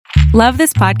Love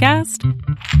this podcast?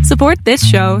 Support this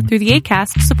show through the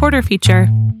Acast supporter feature.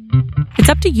 It's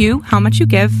up to you how much you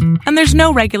give, and there's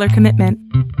no regular commitment.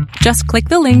 Just click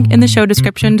the link in the show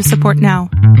description to support now.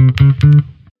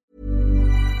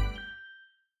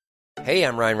 Hey,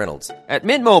 I'm Ryan Reynolds. At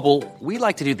Mint Mobile, we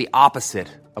like to do the opposite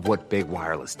of what Big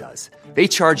Wireless does. They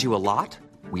charge you a lot,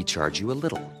 we charge you a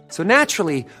little. So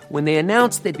naturally, when they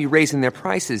announced they'd be raising their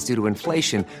prices due to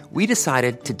inflation, we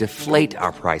decided to deflate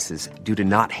our prices due to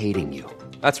not hating you.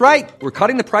 That's right. We're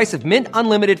cutting the price of Mint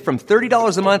Unlimited from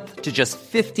 $30 a month to just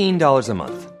 $15 a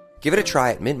month. Give it a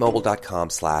try at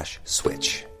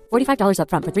mintmobile.com/switch. $45 up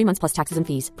front for 3 months plus taxes and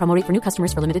fees. Promo rate for new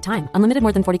customers for limited time. Unlimited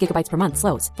more than 40 gigabytes per month.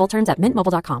 Slows full terms at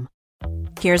mintmobile.com.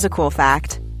 Here's a cool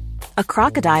fact. A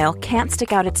crocodile can't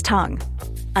stick out its tongue.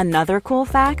 Another cool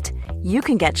fact, you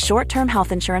can get short-term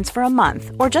health insurance for a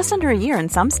month or just under a year in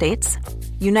some states.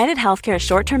 United Healthcare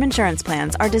short-term insurance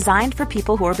plans are designed for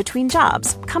people who are between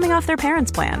jobs, coming off their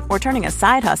parents' plan, or turning a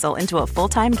side hustle into a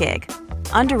full-time gig.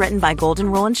 Underwritten by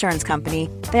Golden Rule Insurance Company,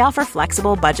 they offer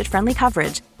flexible, budget-friendly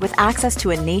coverage with access to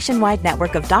a nationwide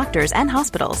network of doctors and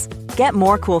hospitals. Get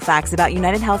more cool facts about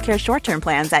United Healthcare short-term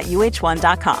plans at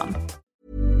uh1.com.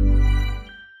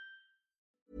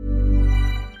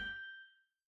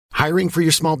 Hiring for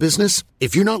your small business?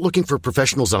 If you're not looking for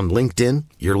professionals on LinkedIn,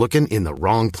 you're looking in the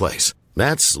wrong place.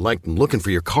 That's like looking for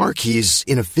your car keys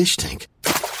in a fish tank.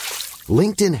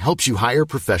 LinkedIn helps you hire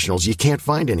professionals you can't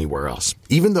find anywhere else,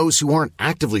 even those who aren't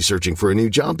actively searching for a new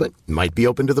job but might be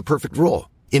open to the perfect role.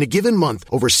 In a given month,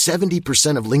 over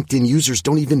 70% of LinkedIn users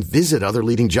don't even visit other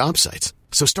leading job sites.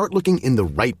 So start looking in the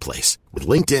right place. With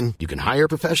LinkedIn, you can hire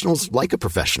professionals like a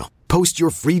professional. Post your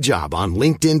free job on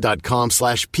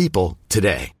linkedin.com/people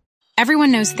today.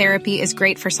 Everyone knows therapy is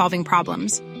great for solving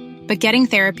problems, but getting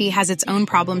therapy has its own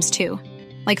problems too,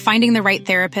 like finding the right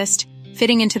therapist,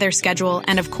 fitting into their schedule,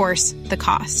 and of course, the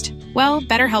cost. Well,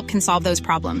 BetterHelp can solve those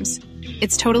problems.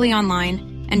 It's totally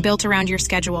online and built around your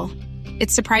schedule.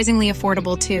 It's surprisingly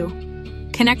affordable too.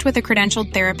 Connect with a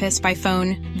credentialed therapist by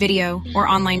phone, video, or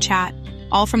online chat,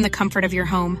 all from the comfort of your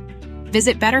home.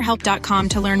 Visit BetterHelp.com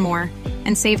to learn more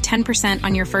and save 10%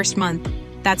 on your first month.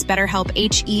 That's BetterHelp,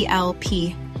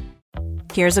 H-E-L-P.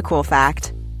 Here's a cool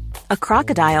fact. A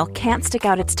crocodile can't stick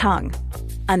out its tongue.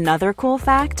 Another cool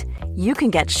fact, you can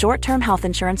get short-term health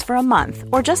insurance for a month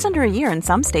or just under a year in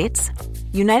some states.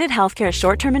 United Healthcare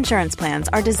short-term insurance plans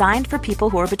are designed for people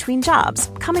who are between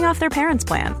jobs, coming off their parents'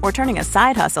 plan, or turning a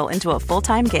side hustle into a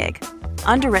full-time gig.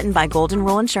 Underwritten by Golden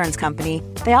Rule Insurance Company,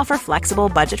 they offer flexible,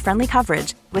 budget-friendly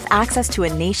coverage with access to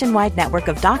a nationwide network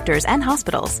of doctors and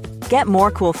hospitals. Get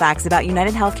more cool facts about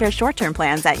United Healthcare short-term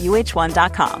plans at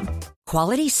uh1.com.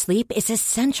 Quality sleep is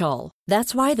essential.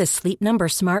 That's why the Sleep Number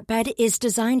Smart Bed is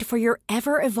designed for your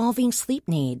ever-evolving sleep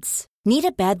needs. Need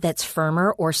a bed that's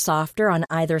firmer or softer on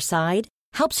either side?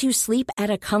 Helps you sleep at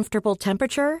a comfortable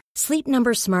temperature? Sleep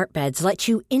Number Smart Beds let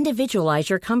you individualize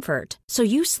your comfort, so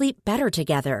you sleep better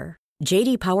together.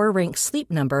 J.D. Power ranks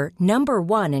Sleep Number number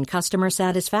 1 in customer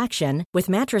satisfaction with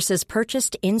mattresses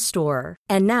purchased in-store.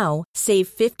 And now, save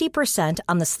 50%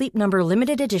 on the Sleep Number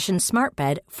Limited Edition Smart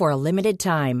Bed for a limited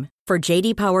time. For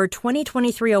J.D. Power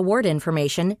 2023 award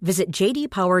information, visit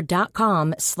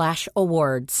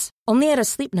jdpower.com/awards. Only at a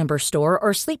Sleep Number store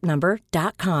or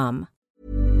sleepnumber.com.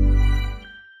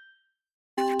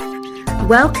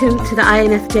 Welcome to the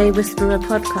INFJ Whisperer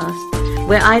podcast,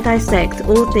 where I dissect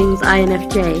all things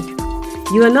INFJ.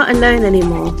 You are not alone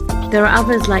anymore. There are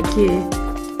others like you.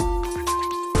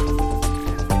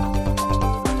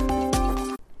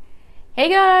 Hey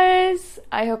guys!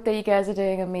 I hope that you guys are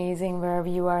doing amazing wherever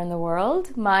you are in the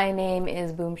world. My name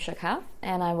is Boom Shakha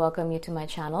and I welcome you to my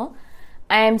channel.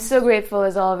 I am so grateful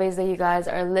as always that you guys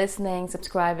are listening,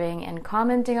 subscribing, and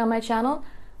commenting on my channel.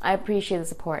 I appreciate the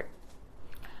support.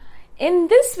 In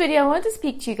this video, I want to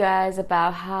speak to you guys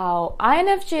about how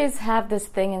INFJs have this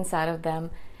thing inside of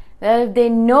them that if they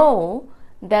know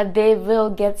that they will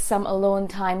get some alone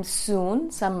time soon,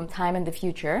 sometime in the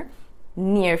future,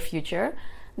 near future,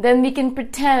 then we can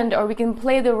pretend or we can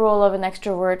play the role of an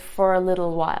extrovert for a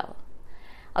little while.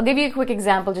 I'll give you a quick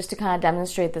example just to kind of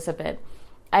demonstrate this a bit.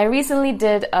 I recently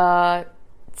did a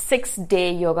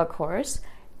 6-day yoga course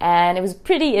and it was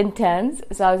pretty intense.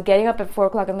 So I was getting up at 4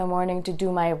 o'clock in the morning to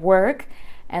do my work,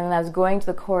 and then I was going to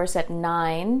the course at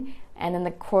 9, and then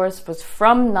the course was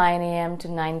from 9 a.m. to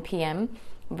 9 p.m.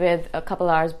 with a couple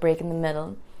hours break in the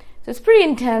middle. So it's pretty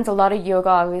intense, a lot of yoga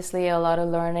obviously, a lot of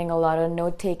learning, a lot of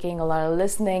note-taking, a lot of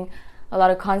listening, a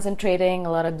lot of concentrating,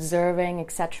 a lot of observing,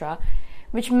 etc.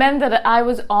 Which meant that I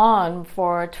was on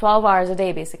for 12 hours a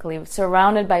day basically,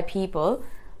 surrounded by people,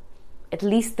 at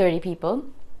least 30 people.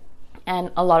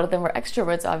 And a lot of them were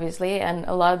extroverts, obviously, and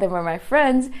a lot of them were my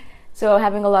friends. So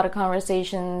having a lot of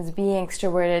conversations, being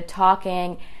extroverted,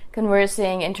 talking,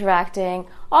 conversing, interacting,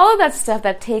 all of that stuff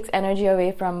that takes energy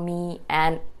away from me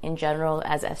and in general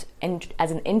as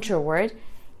an introvert,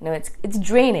 it's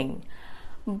draining.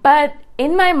 But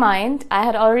in my mind, I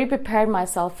had already prepared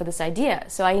myself for this idea.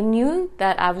 So I knew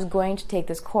that I was going to take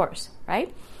this course,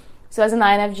 right? So as an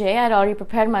INFJ, I had already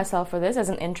prepared myself for this as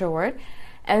an introvert.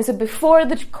 And so before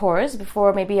the course,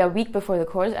 before maybe a week before the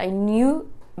course, I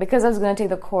knew, because I was going to take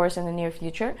the course in the near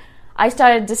future, I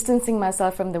started distancing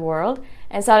myself from the world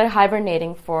and started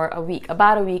hibernating for a week,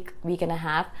 about a week and a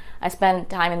half. I spent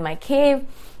time in my cave.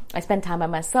 I spent time by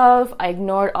myself. I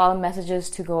ignored all messages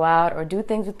to go out or do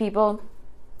things with people.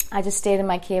 I just stayed in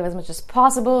my cave as much as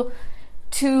possible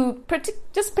to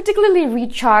just particularly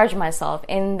recharge myself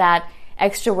in that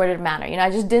extroverted manner. I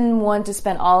just didn't want to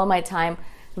spend all of my time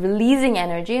releasing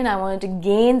energy, and I wanted to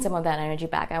gain some of that energy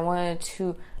back. I wanted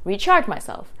to recharge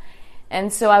myself.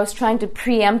 And so I was trying to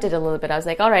preempt it a little bit. I was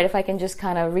like, all right, if I can just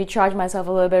kind of recharge myself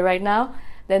a little bit right now,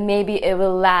 then maybe it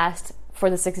will last for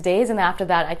the 6 days, and after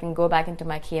that I can go back into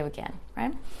my cave again,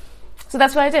 right? So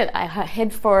that's what I did. I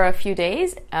hid for a few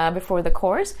days before the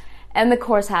course, and the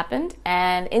course happened.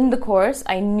 And in the course,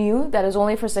 I knew that it was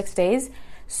only for 6 days,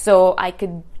 so I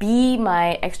could be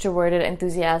my extroverted,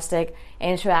 enthusiastic,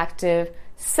 interactive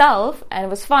self, and it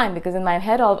was fine, because in my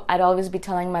head I'd always be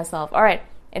telling myself, all right,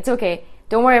 it's okay,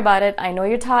 don't worry about it, I know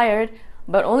you're tired,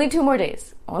 but only 2 more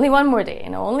days, only 1 more day,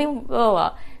 only blah, blah,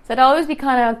 blah. So I'd always be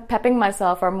kind of pepping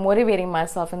myself or motivating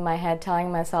myself in my head,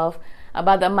 telling myself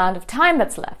about the amount of time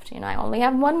that's left. I only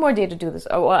have 1 more day to do this,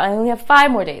 or I only have 5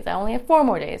 more days, I only have 4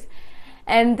 more days.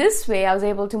 And this way I was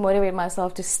able to motivate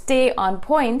myself to stay on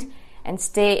point and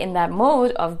stay in that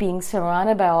mode of being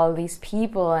surrounded by all these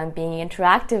people and being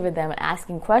interactive with them,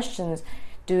 asking questions,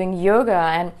 doing yoga,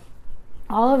 and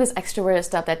all of this extroverted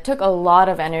stuff that took a lot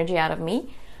of energy out of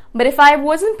me. But if I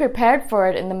wasn't prepared for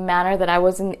it in the manner that I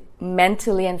wasn't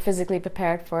mentally and physically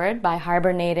prepared for it, by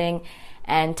hibernating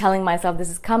and telling myself this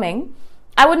is coming,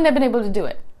 I wouldn't have been able to do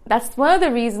it. That's one of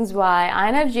the reasons why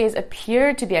INFJs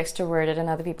appear to be extroverted in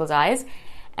other people's eyes.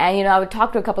 And, I would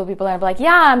talk to a couple of people and I'd be like,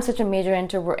 yeah, I'm such a major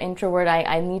introvert.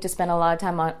 I need to spend a lot of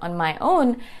time on my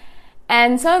own.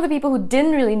 And some of the people who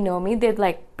didn't really know me, they'd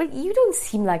like, but you don't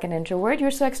seem like an introvert.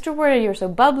 You're so extroverted. You're so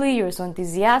bubbly. You're so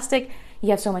enthusiastic. You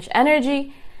have so much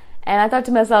energy. And I thought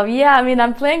to myself, yeah,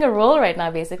 I'm playing a role right now,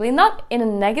 basically. Not in a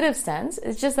negative sense.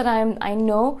 It's just that I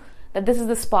know that this is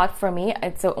the spot for me.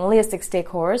 It's only a 6-day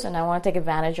course and I want to take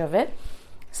advantage of it.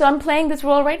 So I'm playing this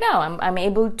role right now. I'm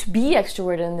able to be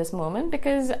extroverted in this moment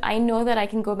because I know that I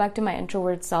can go back to my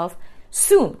introvert self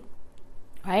soon,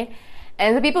 right?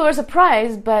 And the people were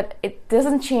surprised, but it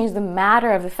doesn't change the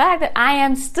matter of the fact that I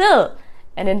am still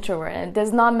an introvert. And it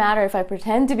does not matter if I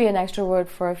pretend to be an extrovert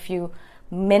for a few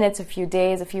minutes, a few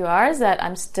days, a few hours, that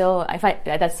I'm still,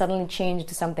 that suddenly changed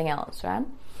to something else, right?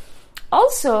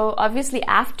 Also, obviously,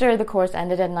 after the course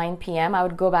ended at 9 p.m., I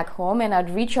would go back home and I'd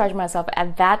recharge myself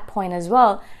at that point as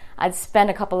well. I'd spend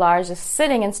a couple hours just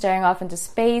sitting and staring off into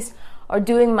space or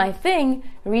doing my thing,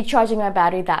 recharging my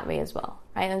battery that way as well,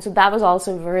 right? And so that was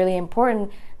also really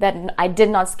important, that I did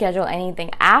not schedule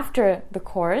anything after the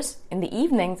course, in the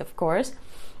evenings, of course.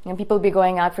 And people would be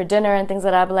going out for dinner and things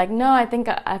like that. I'd be like, no, I think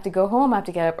I have to go home. I have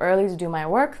to get up early to do my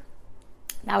work.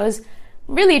 That was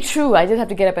really true. I did have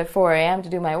to get up at 4 a.m. to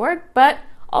do my work, but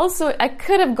also I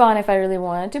could have gone if I really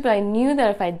wanted to, but I knew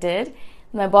that if I did,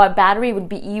 my battery would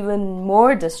be even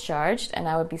more discharged and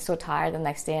I would be so tired the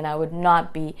next day and I would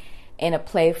not be in a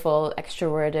playful,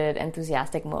 extroverted,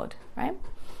 enthusiastic mode, right?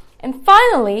 And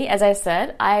finally, as I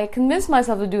said, I convinced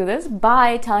myself to do this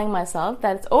by telling myself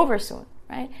that it's over soon,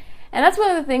 right? And that's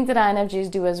one of the things that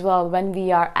INFJs do as well when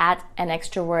we are at an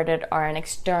extroverted or an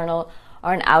external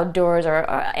or an outdoors or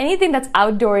anything that's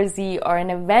outdoorsy or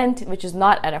an event which is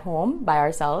not at a home by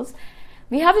ourselves.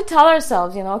 We have to tell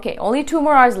ourselves, okay, only 2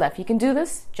 more hours left. You can do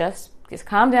this. Just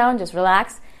calm down, just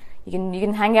relax. You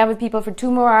can hang out with people for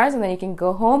 2 more hours and then you can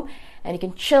go home and you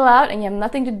can chill out and you have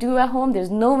nothing to do at home.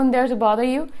 There's no one there to bother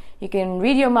you. You can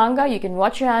read your manga, you can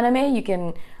watch your anime, you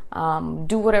can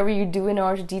do whatever you do in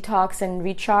order to detox and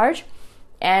recharge.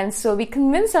 And so we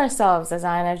convince ourselves as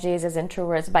INFJs, as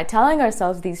introverts, by telling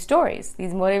ourselves these stories,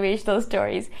 these motivational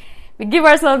stories. We give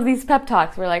ourselves these pep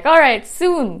talks. We're like, all right,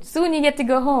 soon you get to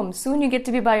go home. Soon you get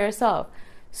to be by yourself.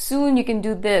 Soon you can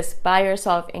do this by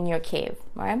yourself in your cave,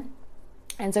 right?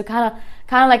 And so kind of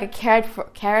like a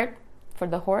carrot for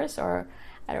the horse, or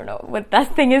I don't know what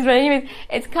that thing is, but anyways,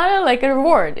 it's kind of like a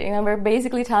reward. We're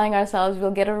basically telling ourselves we'll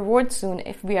get a reward soon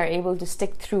if we are able to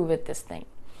stick through with this thing.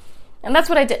 And that's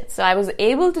what I did. So I was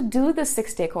able to do the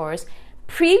 6-day course.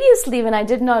 Previously, when I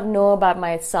did not know about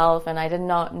myself and I did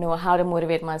not know how to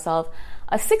motivate myself,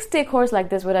 a 6-day course like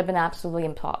this would have been absolutely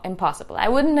impossible. I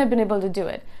wouldn't have been able to do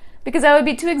it because I would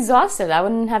be too exhausted. I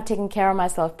wouldn't have taken care of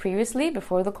myself previously,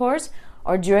 before the course,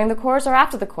 or during the course, or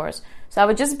after the course. So I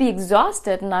would just be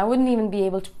exhausted and I wouldn't even be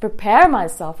able to prepare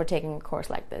myself for taking a course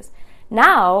like this.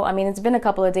 Now, I mean, it's been a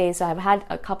couple of days, so I've had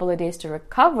a couple of days to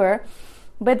recover.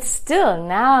 But still,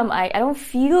 now I don't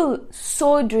feel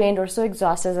so drained or so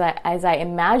exhausted as I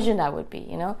imagined I would be,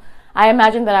 you know. I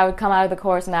imagined that I would come out of the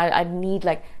course and I'd need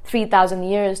like 3,000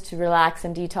 years to relax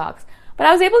and detox. But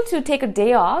I was able to take a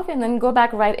day off and then go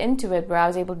back right into it, where I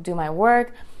was able to do my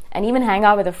work and even hang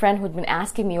out with a friend who'd been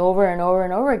asking me over and over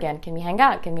and over again, can we hang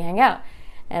out? Can we hang out?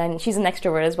 And she's an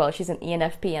extrovert as well. She's an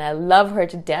ENFP and I love her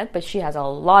to death, but she has a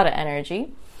lot of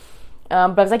energy.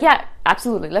 But I was like, yeah,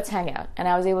 absolutely, let's hang out. And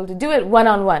I was able to do it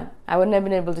one-on-one. I wouldn't have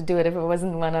been able to do it if it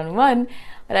wasn't one-on-one,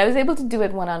 but I was able to do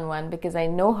it one-on-one because I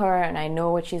know her and I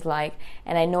know what she's like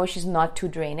and I know she's not too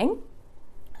draining.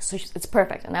 So it's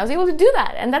perfect. And I was able to do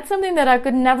that. And that's something that I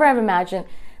could never have imagined,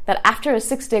 that after a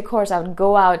 6-day course, I would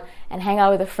go out and hang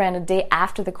out with a friend a day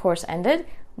after the course ended.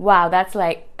 Wow, that's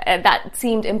like, that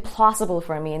seemed impossible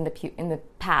for me in the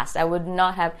past. I would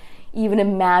not have even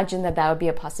imagined that would be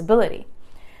a possibility.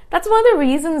 That's one of the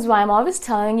reasons why I'm always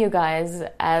telling you guys,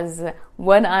 as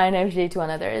one INFJ to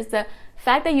another, is the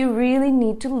fact that you really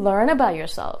need to learn about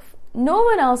yourself. No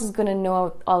one else is going to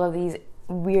know all of these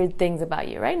weird things about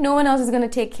you, right? No one else is going to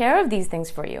take care of these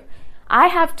things for you. I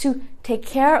have to take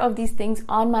care of these things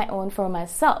on my own for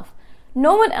myself.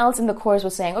 No one else in the course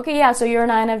was saying, okay, yeah, so you're an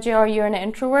INFJ or you're an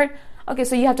introvert. Okay,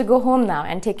 so you have to go home now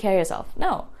and take care of yourself.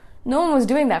 No one was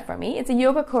doing that for me. It's a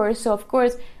yoga course, so of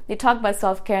course they talk about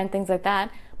self-care and things like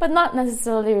that, but not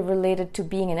necessarily related to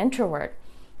being an introvert.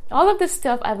 All of this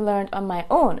stuff I've learned on my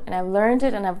own, and I've learned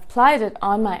it and I've applied it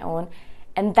on my own,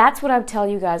 and that's what I tell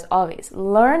you guys always.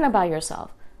 Learn about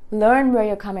yourself. Learn where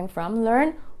you're coming from.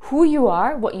 Learn who you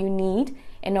are, what you need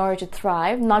in order to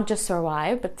thrive, not just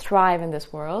survive, but thrive in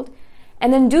this world.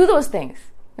 And then do those things.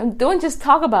 And don't just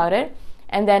talk about it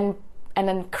and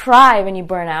then cry when you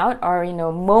burn out, or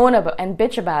moan about and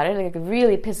bitch about it. Like, it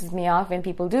really pisses me off when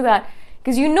people do that,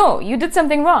 because you did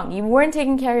something wrong. You weren't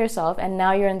taking care of yourself and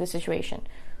now you're in this situation.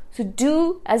 So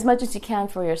do as much as you can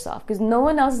for yourself, because no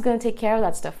one else is going to take care of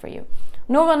that stuff for you.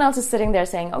 No one else is sitting there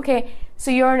saying, okay,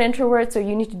 so you're an introvert, so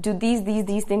you need to do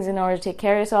these things in order to take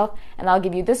care of yourself, and I'll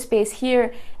give you this space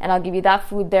here and I'll give you that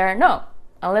food there. No.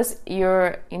 Unless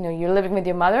you're living with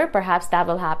your mother, perhaps that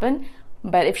will happen.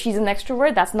 But if she's an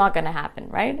extrovert, that's not going to happen,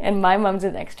 right? And my mom's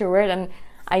an extrovert, and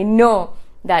I know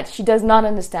that she does not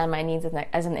understand my needs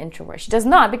as an introvert. She does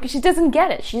not, because she doesn't get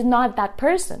it. She's not that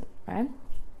person, right?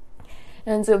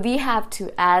 And so we have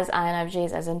to, as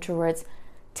INFJs, as introverts,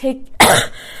 take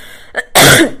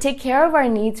care of our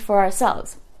needs for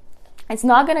ourselves. It's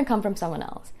not going to come from someone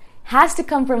else. It has to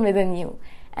come from within you.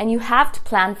 And you have to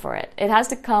plan for it. It has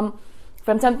to come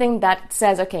from something that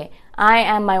says, okay, I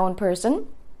am my own person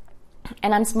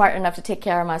and I'm smart enough to take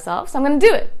care of myself, so I'm going to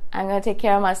do it. I'm going to take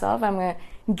care of myself. I'm going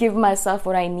to give myself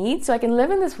what I need so I can live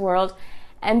in this world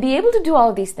and be able to do all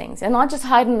of these things and not just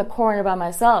hide in the corner by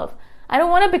myself. I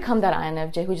don't want to become that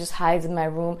INFJ who just hides in my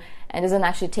room and doesn't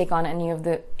actually take on any of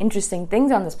the interesting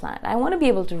things on this planet. I want to be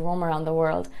able to roam around the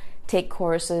world, take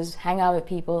courses, hang out with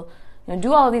people,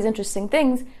 do all of these interesting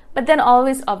things, but then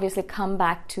always obviously come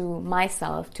back to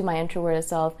myself, to my introverted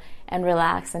self, and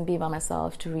relax and be by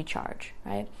myself to recharge,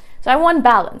 right? So I want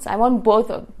balance. I want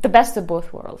the best of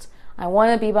both worlds. I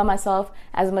want to be by myself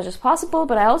as much as possible,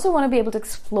 but I also want to be able to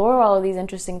explore all of these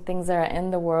interesting things that are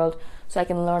in the world so I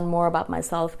can learn more about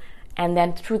myself, and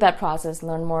then through that process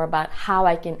learn more about how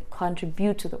I can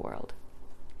contribute to the world.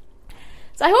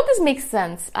 So I hope this makes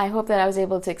sense. I hope that I was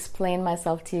able to explain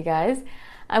myself to you guys.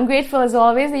 I'm grateful as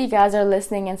always that you guys are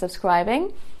listening and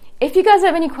subscribing. If you guys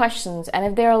have any questions, and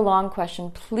if they're a long question,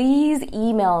 please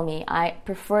email me. I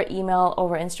prefer email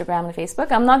over Instagram and Facebook.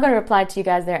 I'm not going to reply to you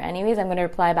guys there anyways. I'm going to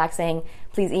reply back saying,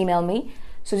 please email me.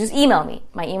 So just email me.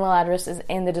 My email address is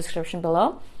in the description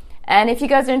below. And if you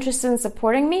guys are interested in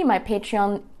supporting me, my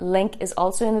Patreon link is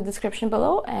also in the description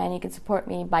below, and you can support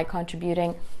me by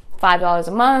contributing $5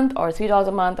 a month or $3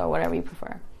 a month or whatever you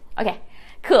prefer. Okay,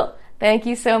 cool. Thank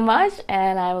you so much,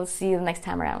 and I will see you the next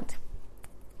time around.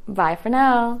 Bye for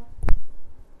now.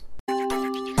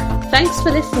 Thanks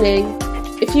for listening.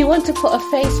 If you want to put a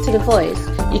face to the voice,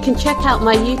 you can check out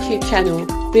my YouTube channel,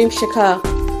 Boom Shakar.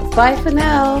 Bye for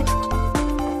now.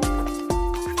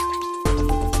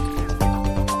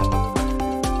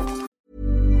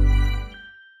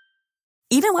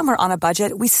 Even when we're on a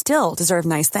budget, we still deserve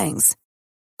nice things.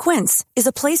 Quince is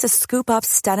a place to scoop up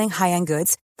stunning high-end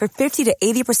goods for 50 to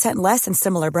 80% less than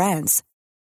similar brands.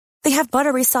 They have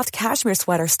buttery soft cashmere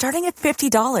sweaters starting at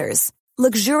 $50,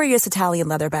 luxurious Italian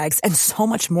leather bags, and so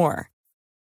much more.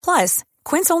 Plus,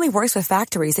 Quince only works with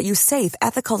factories that use safe,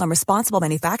 ethical, and responsible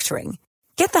manufacturing.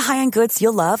 Get the high-end goods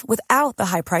you'll love without the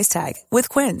high price tag with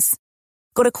Quince.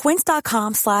 Go to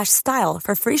quince.com/style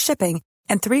for free shipping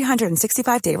and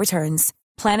 365-day returns.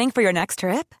 Planning for your next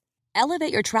trip?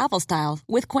 Elevate your travel style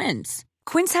with Quince.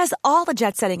 Quince has all the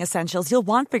jet-setting essentials you'll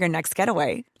want for your next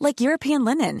getaway, like European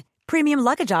linen, premium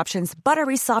luggage options,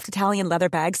 buttery soft Italian leather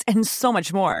bags, and so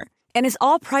much more. And is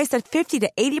all priced at 50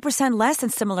 to 80% less than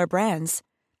similar brands.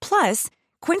 Plus,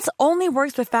 Quince only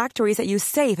works with factories that use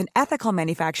safe and ethical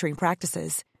manufacturing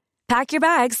practices. Pack your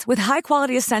bags with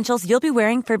high-quality essentials you'll be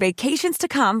wearing for vacations to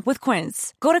come with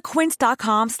Quince. Go to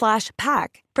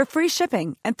quince.com/pack for free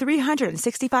shipping and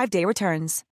 365-day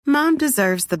returns. Mom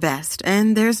deserves the best,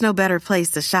 and there's no better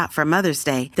place to shop for Mother's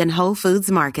Day than Whole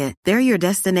Foods Market. They're your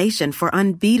destination for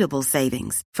unbeatable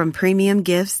savings, from premium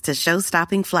gifts to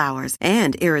show-stopping flowers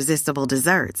and irresistible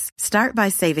desserts. Start by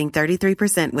saving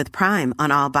 33% with Prime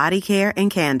on all body care and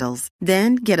candles.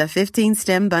 Then get a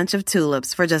 15-stem bunch of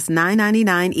tulips for just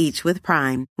 $9.99 each with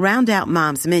Prime. Round out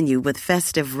Mom's menu with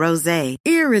festive rosé,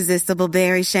 irresistible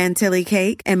berry chantilly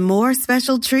cake, and more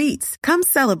special treats. Come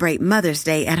celebrate Mother's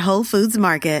Day at Whole Foods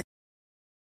Market.